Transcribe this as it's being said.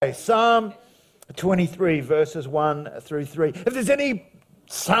today. Psalm 23, verses 1 through 3. If there's any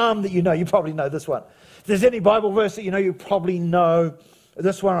psalm that you know, you probably know this one. If there's any Bible verse that you know, you probably know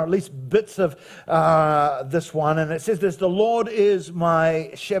this one, or at least bits of this one. And it says this: the Lord is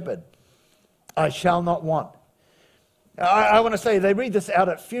my shepherd, I shall not want. I want to say, they read this out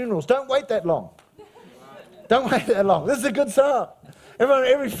at funerals. Don't wait that long. Don't wait that long. This is a good psalm.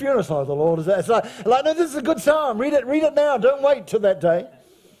 Every funeral is like, the Lord is that. It's like, no, this is a good psalm. Read it now. Don't wait till that day.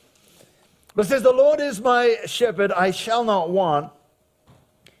 But it says, the Lord is my shepherd, I shall not want.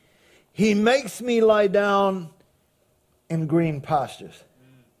 He makes me lie down in green pastures.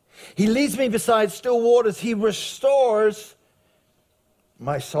 He leads me beside still waters. He restores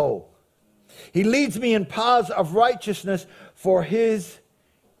my soul. He leads me in paths of righteousness for his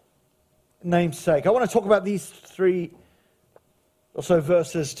name's sake. I want to talk about these 3 or so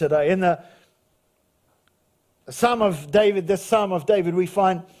verses today. In the Psalm of David, this Psalm of David, we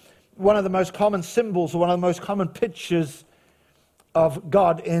find one of the most common symbols, or one of the most common pictures of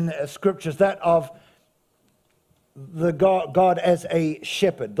God in Scriptures, that of the God as a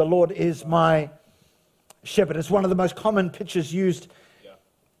shepherd. The Lord is my shepherd. It's one of the most common pictures used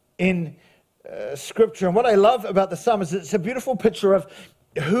in Scripture. And what I love about the Psalm is it's a beautiful picture of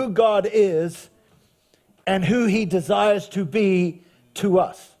who God is and who he desires to be to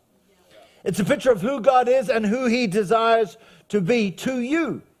us. It's a picture of who God is and who he desires to be to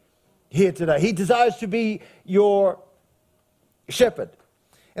you here today. He desires to be your shepherd.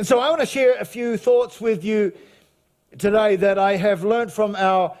 And so I want to share a few thoughts with you today that I have learned from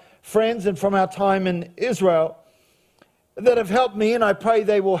our friends and from our time in Israel that have helped me, and I pray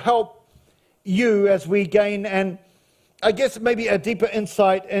they will help you as we gain, and I guess maybe a deeper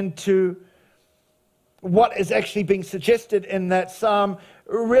insight into what is actually being suggested in that psalm,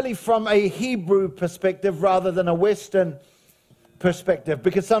 really from a Hebrew perspective rather than a Western perspective,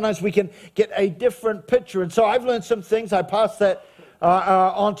 because sometimes we can get a different picture. And so I've learned some things. I pass that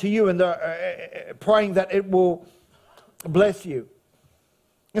on to you, and praying that it will bless you.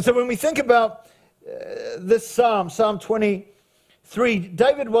 And so when we think about this psalm, Psalm 23,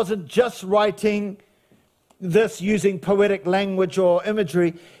 David wasn't just writing this using poetic language or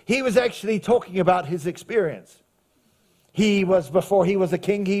imagery. He was actually talking about his experience. Before he was a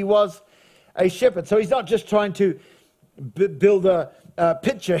king, he was a shepherd. So he's not just trying to build a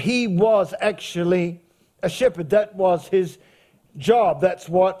picture. He was actually a shepherd. That was his job. That's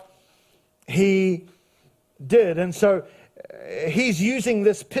what he did. And so he's using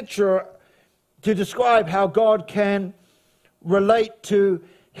this picture to describe how God can relate to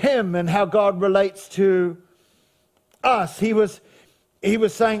him and how God relates to us. He was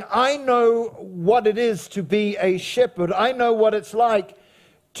saying, I know what it is to be a shepherd. I know what it's like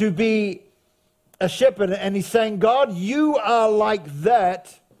to be a shepherd. And he's saying, God, you are like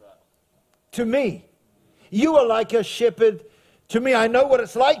that to me. You are like a shepherd to me. I know what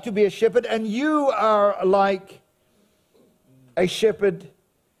it's like to be a shepherd, and you are like a shepherd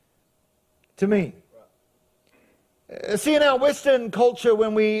to me. See, in our Western culture,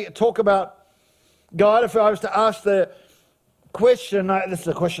 when we talk about God, if I was to ask the question, this is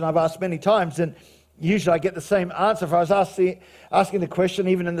a question I've asked many times, and usually I get the same answer. If I was asking the question,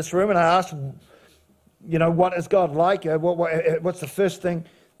 even in this room, and I asked, what is God like? What's the first thing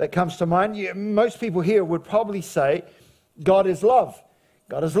that comes to mind? Most people here would probably say, God is love.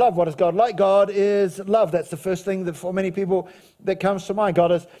 God is love. What is God like? God is love. That's the first thing that for many people that comes to mind.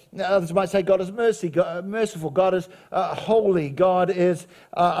 Others might say God is merciful. God is holy. God is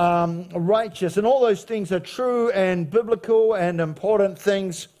righteous. And all those things are true and biblical and important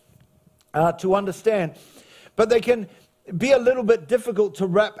things to understand. But they can be a little bit difficult to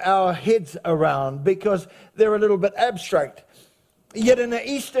wrap our heads around because they're a little bit abstract. Yet in the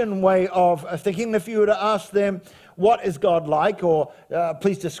Eastern way of thinking, if you were to ask them, what is God like? Or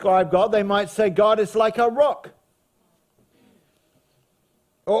please describe God. They might say God is like a rock.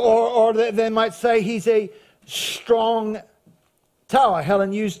 Or they might say he's a strong tower.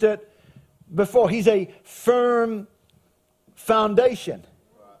 Helen used it before. He's a firm foundation.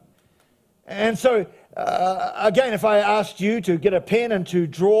 And so, again, if I asked you to get a pen and to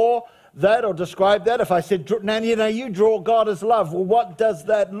draw that or describe that, if I said, now you draw God as love, well, what does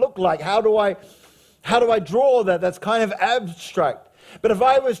that look like? How do I draw that? That's kind of abstract. But if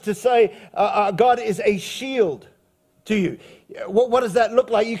I was to say God is a shield to you, what does that look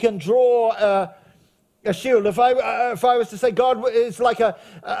like? You can draw a shield. If I was to say God is like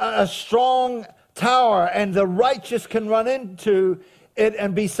a strong tower and the righteous can run into it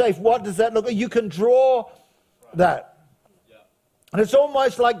and be safe, what does that look like? You can draw that. And it's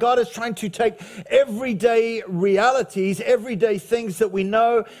almost like God is trying to take everyday realities, everyday things that we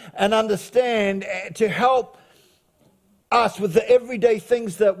know and understand to help us with the everyday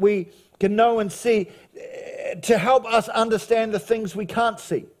things that we can know and see, to help us understand the things we can't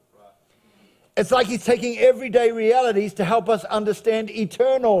see. It's like he's taking everyday realities to help us understand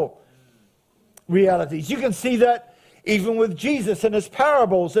eternal realities. You can see that even with Jesus and his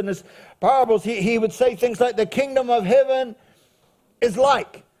parables. In his parables, he would say things like the kingdom of heaven is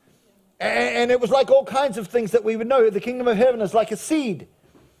like. And it was like all kinds of things that we would know. The kingdom of heaven is like a seed.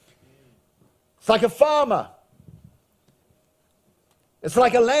 It's like a farmer. It's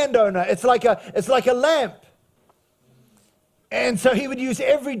like a landowner. It's like a lamp. And so he would use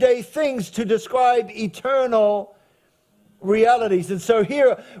everyday things to describe eternal realities. And so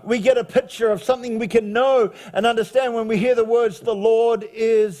here we get a picture of something we can know and understand when we hear the words, the Lord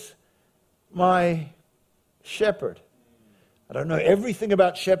is my shepherd. I don't know everything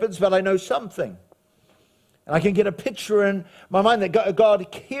about shepherds, but I know something. And I can get a picture in my mind that God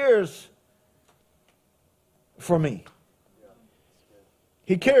cares for me.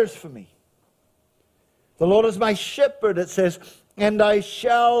 He cares for me. The Lord is my shepherd, it says, and I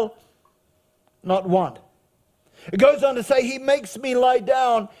shall not want. It goes on to say, he makes me lie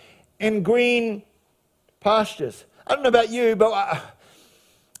down in green pastures. I don't know about you, but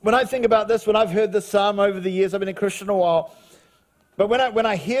when I think about this, when I've heard this psalm over the years, I've been a Christian a while, but when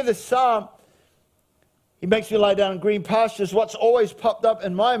I hear this psalm, he makes me lie down in green pastures, what's always popped up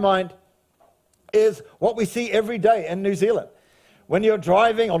in my mind is what we see every day in New Zealand. When you're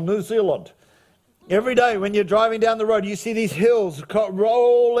driving on New Zealand, every day when you're driving down the road, you see these hills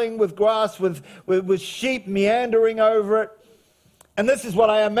rolling with grass, with sheep meandering over it. And this is what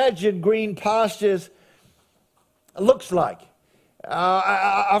I imagine green pastures looks like.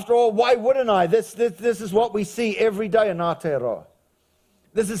 After all, why wouldn't I? This is what we see every day in Aotearoa.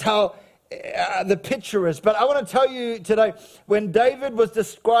 This is how the picture is. But I want to tell you today, when David was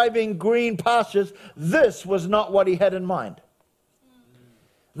describing green pastures, this was not what he had in mind.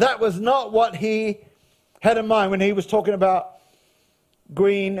 That was not what he had in mind when he was talking about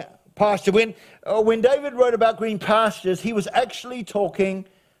green pasture. When David wrote about green pastures, he was actually talking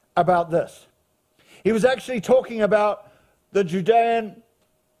about this. He was actually talking about the Judean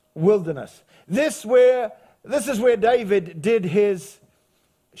wilderness. This is where David did his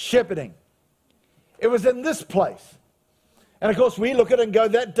shepherding. It was in this place. And of course, we look at it and go,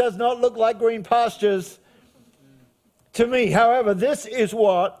 that does not look like green pastures to me. However, this is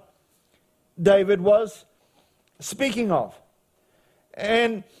what David was speaking of.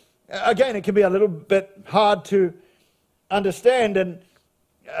 And again, it can be a little bit hard to understand. And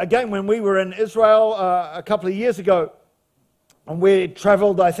again, when we were in Israel a couple of years ago, and we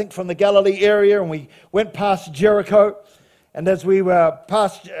traveled, I think, from the Galilee area, and we went past Jericho. And as we were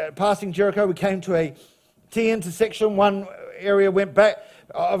passing Jericho, we came to a T intersection. One area went back,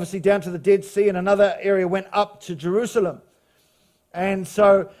 obviously down to the Dead Sea, and another area went up to Jerusalem. And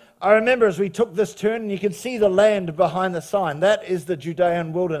so I remember as we took this turn, and you can see the land behind the sign. That is the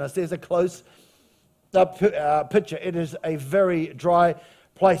Judean wilderness. There's a close-up picture. It is a very dry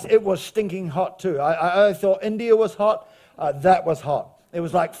place. It was stinking hot too. I thought India was hot. That was hot. It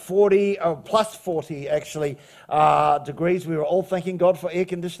was like 40, plus 40 actually, degrees. We were all thanking God for air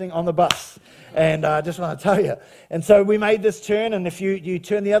conditioning on the bus. And I just want to tell you. And so we made this turn, and if you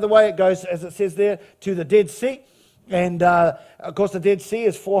turn the other way, it goes, as it says there, to the Dead Sea. And of course, the Dead Sea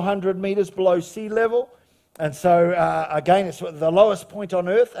is 400 meters below sea level. And so, again, it's the lowest point on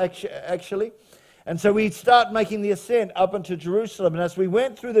earth, actually. And so we start making the ascent up into Jerusalem. And as we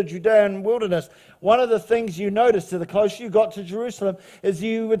went through the Judean wilderness, one of the things you noticed, the closer you got to Jerusalem, is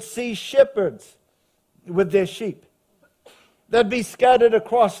you would see shepherds with their sheep. They'd be scattered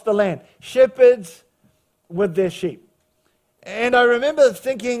across the land. Shepherds with their sheep. And I remember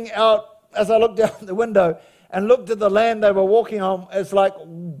thinking out, as I looked down the window and looked at the land they were walking on, it's like,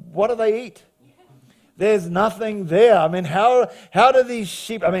 what do they eat? There's nothing there. I mean, how do these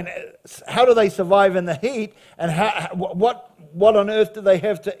sheep, how do they survive in the heat? And what on earth do they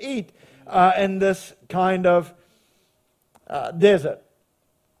have to eat in this kind of desert?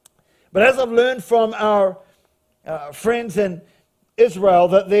 But as I've learned from our friends in Israel,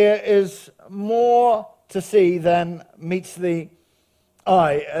 that there is more to see than meets the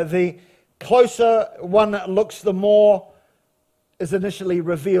eye. The closer one looks, the more is initially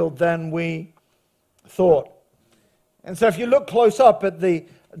revealed than we thought. And so if you look close up at the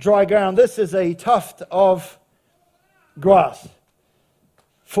dry ground, this is a tuft of grass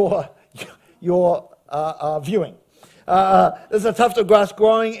for your viewing. There's a tuft of grass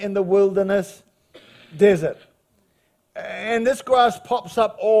growing in the wilderness desert. And this grass pops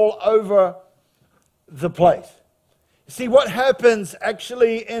up all over the place. See, what happens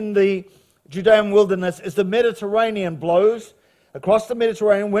actually in the Judean wilderness is the Mediterranean blows across the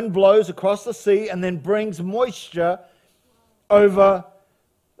Mediterranean, wind blows across the sea, and then brings moisture over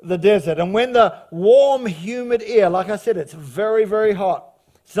the desert. And when the warm, humid air, like I said, it's very, very hot.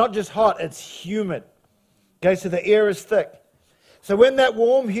 It's not just hot, it's humid. Okay, so the air is thick. So when that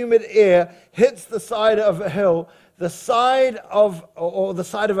warm, humid air hits the side of a hill, the side of, or the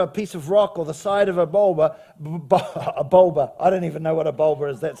side of a piece of rock, or the side of a boulder, I don't even know what a boulder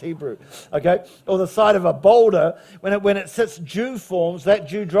is, that's Hebrew, okay? Or the side of a boulder, when it sits, dew forms, that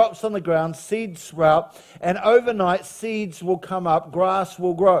dew drops on the ground, seeds sprout, and overnight seeds will come up, grass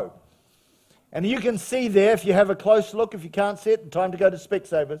will grow. And you can see there, if you have a close look, if you can't see it, time to go to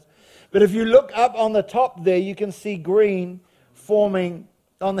Specsavers. But if you look up on the top there, you can see green forming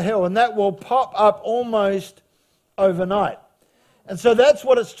on the hill, and that will pop up almost overnight. And so that's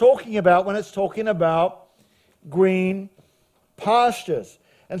what it's talking about when it's talking about green pastures.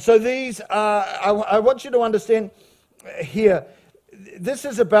 And so these are, I want you to understand here, this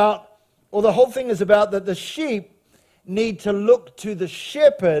is about, or the whole thing is about that the sheep need to look to the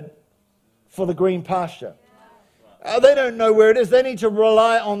shepherd for the green pasture. They don't know where it is. They need to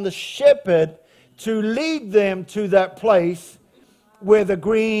rely on the shepherd to lead them to that place where the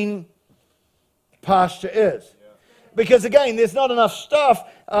green pasture is. Because again, there's not enough stuff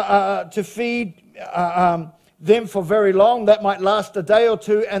to feed them for very long. That might last a day or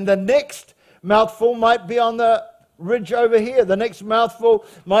two, and the next mouthful might be on the ridge over here. The next mouthful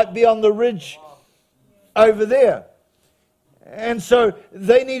might be on the ridge over there. And so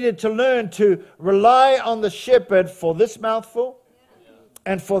they needed to learn to rely on the shepherd for this mouthful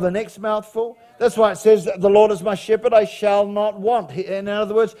and for the next mouthful. That's why it says, the Lord is my shepherd, I shall not want. In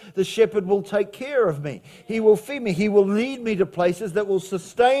other words, the shepherd will take care of me. He will feed me. He will lead me to places that will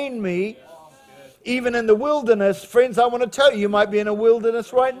sustain me, even in the wilderness. Friends, I want to tell you, you might be in a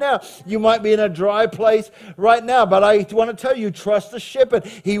wilderness right now. You might be in a dry place right now. But I want to tell you, trust the shepherd.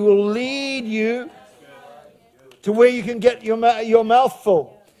 He will lead you to where you can get your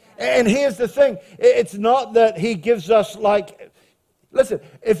mouthful. And here's the thing. It's not that he gives us like... Listen,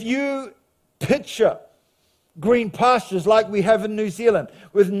 if you picture green pastures like we have in New Zealand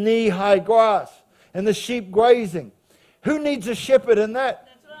with knee-high grass and the sheep grazing, who needs a shepherd in that?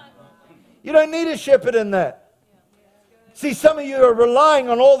 You don't need a shepherd in that. See, some of you are relying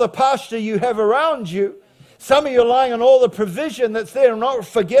on all the pasture you have around you. Some of you are relying on all the provision that's there, and not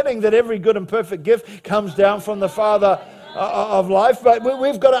forgetting that every good and perfect gift comes down from the Father of life. But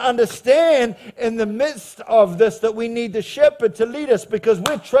we've got to understand in the midst of this that we need the shepherd to lead us, because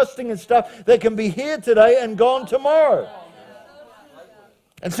we're trusting in stuff that can be here today and gone tomorrow.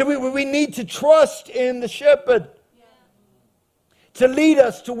 And so we need to trust in the shepherd to lead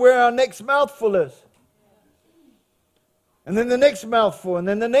us to where our next mouthful is. And then the next mouthful, and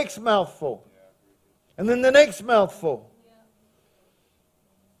then the next mouthful, and then the next mouthful.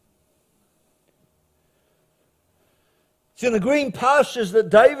 See, in the green pastures that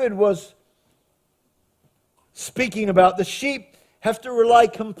David was speaking about, the sheep have to rely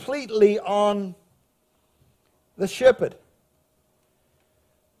completely on the shepherd.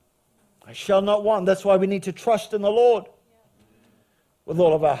 I shall not want. That's why we need to trust in the Lord with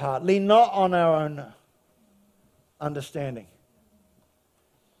all of our heart. Lean not on our own understanding.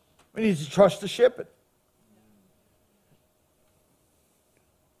 We need to trust the shepherd.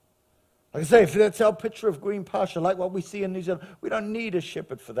 Like I say, if that's our picture of green pasture, like what we see in New Zealand, we don't need a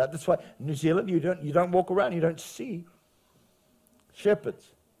shepherd for that. That's why in New Zealand you don't walk around, you don't see shepherds.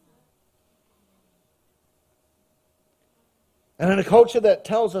 And in a culture that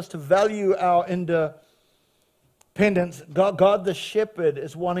tells us to value our independence, God the shepherd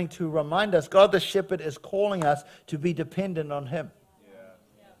is wanting to remind us, God the shepherd is calling us to be dependent on Him.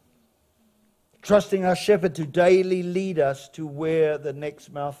 Trusting our shepherd to daily lead us to where the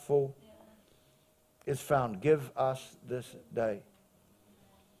next mouthful is found. Give us this day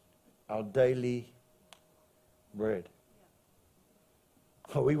our daily bread.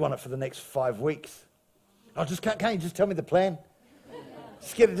 Oh, we want it for the next 5 weeks. Oh, can't you just tell me the plan?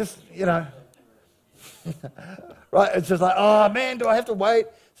 Just get it, right? It's just like, oh man, do I have to wait?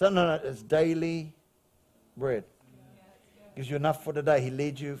 So no, it's daily bread. Gives you enough for today. He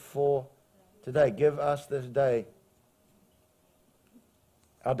leads you for today. Give us this day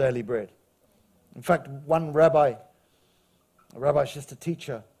our daily bread. In fact, one rabbi's just a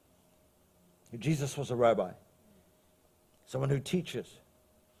teacher. Jesus was a rabbi, someone who teaches.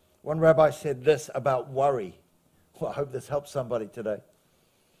 One rabbi said this about worry. Well, I hope this helps somebody today.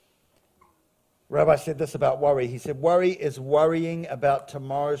 Rabbi said this about worry. He said, worry is worrying about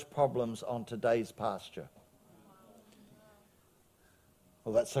tomorrow's problems on today's pasture.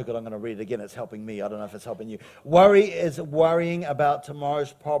 Well, that's so good. I'm going to read it again. It's helping me. I don't know if it's helping you. Worry is worrying about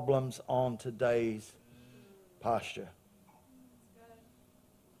tomorrow's problems on today's pasture.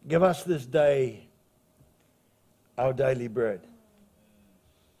 Give us this day our daily bread.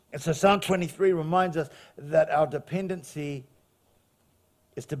 And so Psalm 23 reminds us that our dependency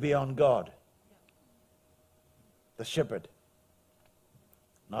is to be on God, the shepherd.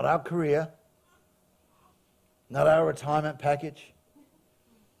 Not our career, not our retirement package,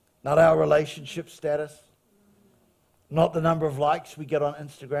 not our relationship status, not the number of likes we get on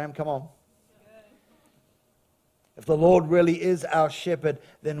Instagram. Come on. If the Lord really is our shepherd,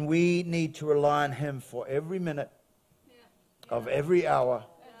 then we need to rely on Him for every minute of every hour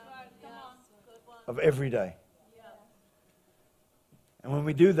of every day. And when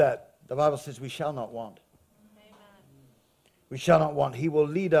we do that, the Bible says we shall not want. We shall not want. He will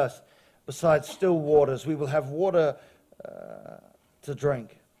lead us beside still waters. We will have water to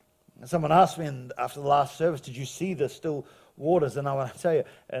drink. And someone asked me after the last service, did you see the still waters? And I want to tell you,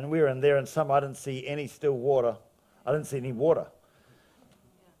 and we were in there, and I didn't see any still water. I didn't see any water.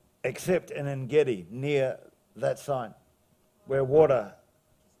 Except in Engedi, near that sign, where water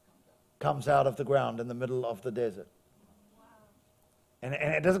comes out of the ground in the middle of the desert. And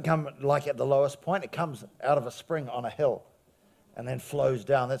it doesn't come like at the lowest point. It comes out of a spring on a hill and then flows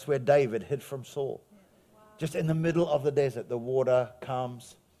down. That's where David hid from Saul. Just in the middle of the desert, the water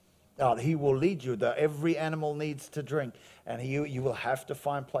comes out. He will lead you. Every animal needs to drink. And you will have to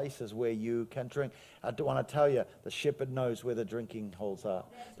find places where you can drink. I do want to tell you, the shepherd knows where the drinking holes are.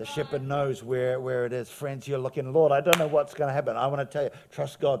 The shepherd knows where it is. Friends, you're looking, Lord, I don't know what's going to happen. I want to tell you,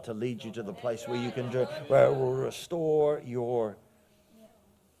 trust God to lead you to the place where you can drink, where it will restore your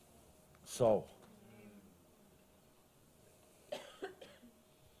soul.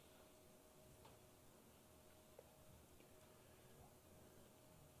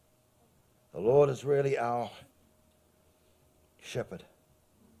 The Lord is really our shepherd.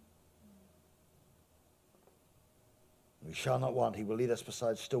 We shall not want. He will lead us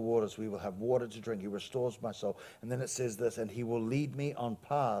beside still waters. We will have water to drink. He restores my soul. And then it says this, and He will lead me on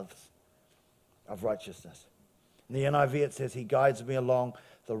paths of righteousness. In the NIV it says, He guides me along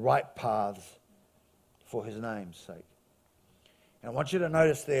the right paths for His name's sake. And I want you to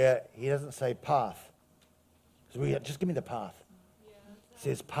notice there, He doesn't say path. Just give me the path. It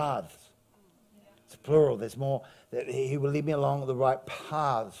says paths. It's plural. There's more. That He will lead me along the right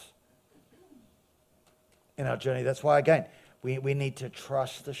paths in our journey. That's why, again, we need to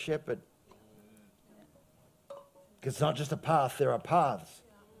trust the shepherd. Because it's not just a path, there are paths.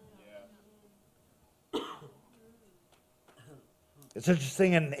 It's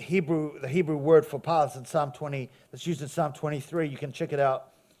interesting in Hebrew, the Hebrew word for paths in Psalm 20, that's used in Psalm 23, you can check it out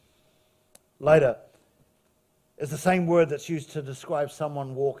later, is the same word that's used to describe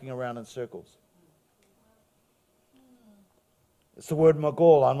someone walking around in circles. It's the word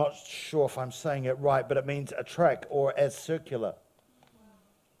magol. I'm not sure if I'm saying it right, but it means a track or as circular.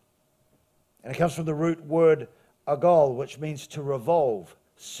 And it comes from the root word agol, which means to revolve,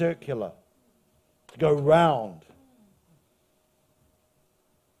 circular, to go round.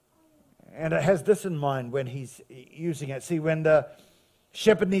 And it has this in mind when he's using it. See, when the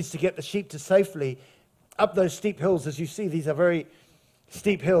shepherd needs to get the sheep to safely up those steep hills, as you see, these are very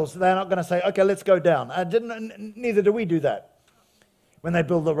steep hills. They're not going to say, okay, let's go down. Neither do we do that. When they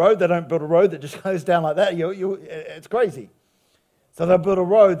build a road, they don't build a road that just goes down like that. It's crazy. So they'll build a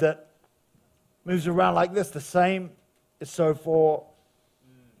road that moves around like this. The same is so for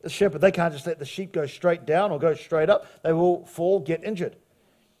the shepherd. They can't just let the sheep go straight down or go straight up. They will fall, get injured.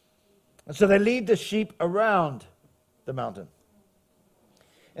 And so they lead the sheep around the mountain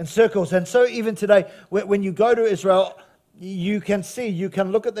in circles. And so even today, when you go to Israel, you can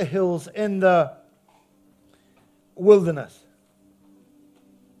look at the hills in the wilderness.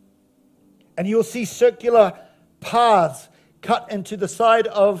 And you'll see circular paths cut into the side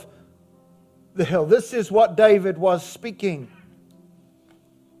of the hill. This is what David was speaking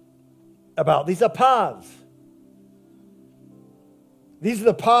about. These are paths. These are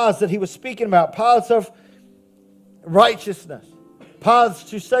the paths that he was speaking about. Paths of righteousness. Paths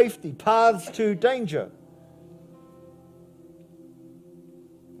to safety. Paths to danger.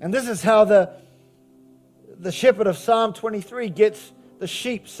 And this is how the shepherd of Psalm 23 gets the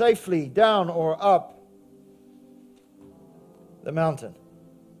sheep safely down or up the mountain.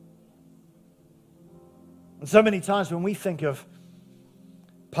 And so many times when we think of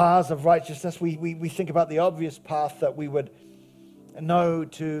paths of righteousness, we think about the obvious path that we would know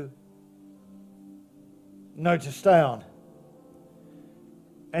to note to stay on.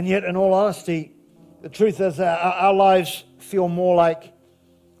 And yet, in all honesty, the truth is our lives feel more like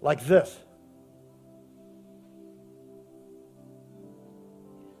this.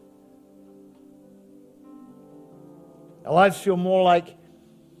 Our lives feel more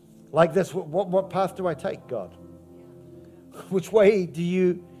like this. What path do I take, God? Which way do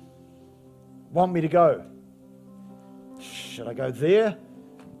you want me to go? Should I go there?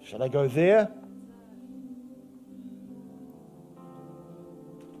 Should I go there?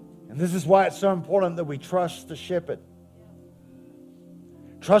 And this is why it's so important that we trust the shepherd.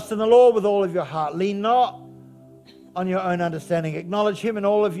 Trust in the Lord with all of your heart. Lean not on your own understanding. Acknowledge Him in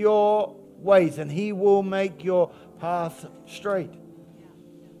all of your ways, and He will make your path straight.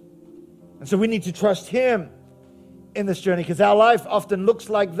 And so we need to trust Him in this journey, because our life often looks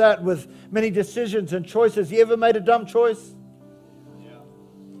like that, with many decisions and choices. You ever made a dumb choice?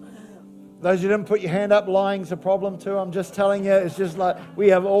 Those who didn't put your hand up, lying's a problem too. I'm just telling you, it's just like we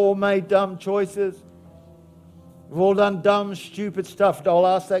have all made dumb choices. We've all done dumb, stupid stuff. I'll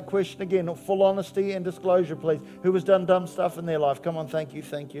ask that question again. Full honesty and disclosure, please. Who has done dumb stuff in their life? Come on, thank you,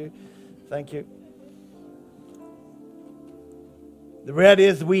 thank you, thank you. The reality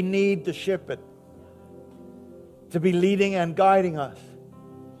is we need the shepherd to be leading and guiding us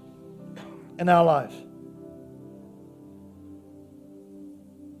in our lives.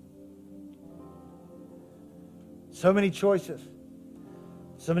 So many choices,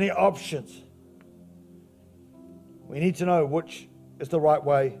 so many options. We need to know which is the right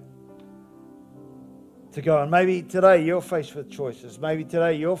way to go. And maybe today you're faced with choices. Maybe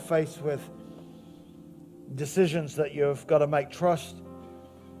today you're faced with decisions that you've got to make. Trust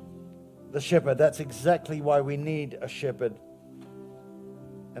the shepherd. That's exactly why we need a shepherd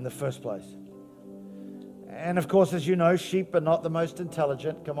in the first place. And of course, as you know, sheep are not the most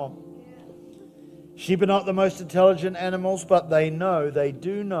intelligent. Come on. Sheep are not the most intelligent animals, but they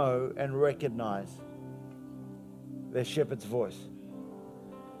do know and recognize their shepherd's voice.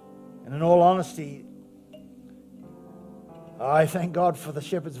 And in all honesty, I thank God for the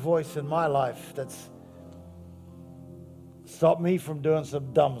shepherd's voice in my life that's stopped me from doing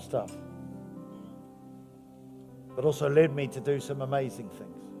some dumb stuff, but also led me to do some amazing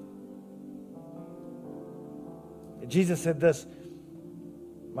things. Jesus said this,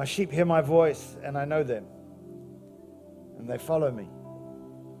 "My sheep hear my voice, and I know them, and they follow me."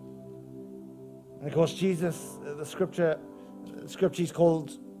 And of course, Jesus, the scripture is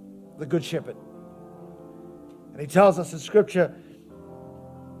called the Good Shepherd. And He tells us in Scripture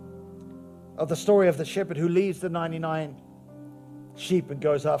of the story of the shepherd who leaves the 99 sheep and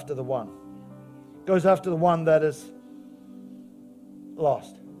goes after the one. Goes after the one that is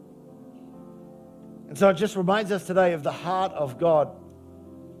lost. And so it just reminds us today of the heart of God,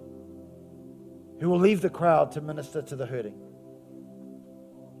 who will leave the crowd to minister to the hurting.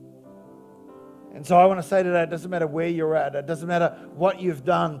 And so I want to say today, it doesn't matter where you're at. It doesn't matter what you've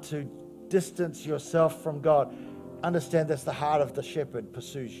done to distance yourself from God. Understand this, the heart of the shepherd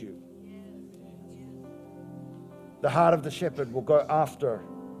pursues you. The heart of the shepherd will go after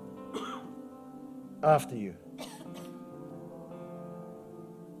you.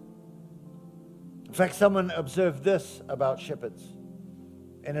 In fact, someone observed this about shepherds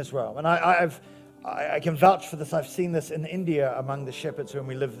in Israel. And I can vouch for this. I've seen this in India among the shepherds when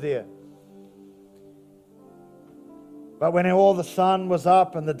we lived there. But when all the sun was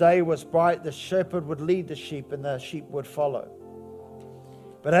up and the day was bright, the shepherd would lead the sheep and the sheep would follow.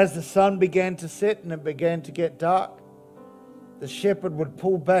 But as the sun began to set and it began to get dark, the shepherd would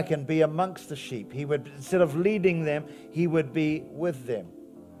pull back and be amongst the sheep. He would, instead of leading them, he would be with them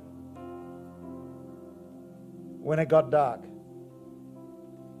when it got dark.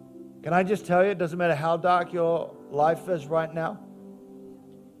 Can I just tell you, it doesn't matter how dark your life is right now,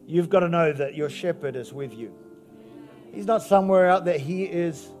 you've got to know that your shepherd is with you. He's not somewhere out there. He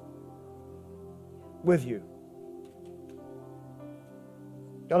is with you.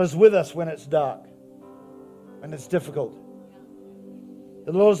 God is with us when it's dark, when it's difficult.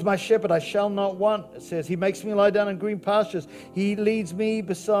 The Lord is my shepherd, I shall not want. It says, He makes me lie down in green pastures. He leads me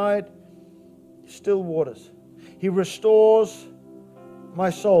beside still waters. He restores my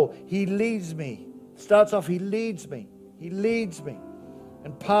soul. He leads me. Starts off, He leads me. He leads me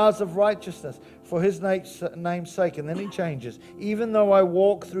in paths of righteousness for His name's sake. And then He changes. Even though I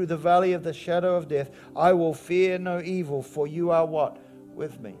walk through the valley of the shadow of death, I will fear no evil, for You are what?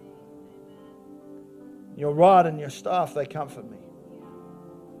 With me. Your rod and Your staff, they comfort me.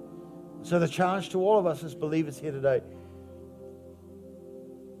 So the challenge to all of us as believers here today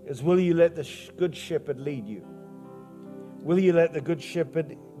is, will you let the Good Shepherd lead you? Will you let the Good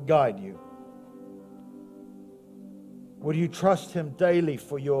Shepherd guide you? Will you trust Him daily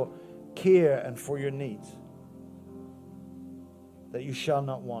for your care and for your needs, that you shall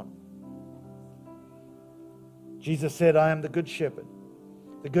not want? Jesus said, I am the good shepherd.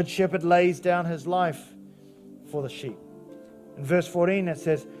 The good shepherd lays down his life for the sheep. In verse 14 it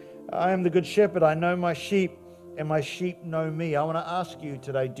says, I am the good shepherd. I know my sheep, and my sheep know me. I want to ask you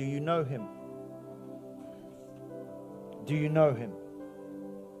today, do you know Him? Do you know Him?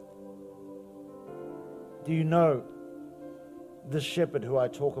 Do you know the shepherd who I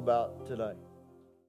talk about today?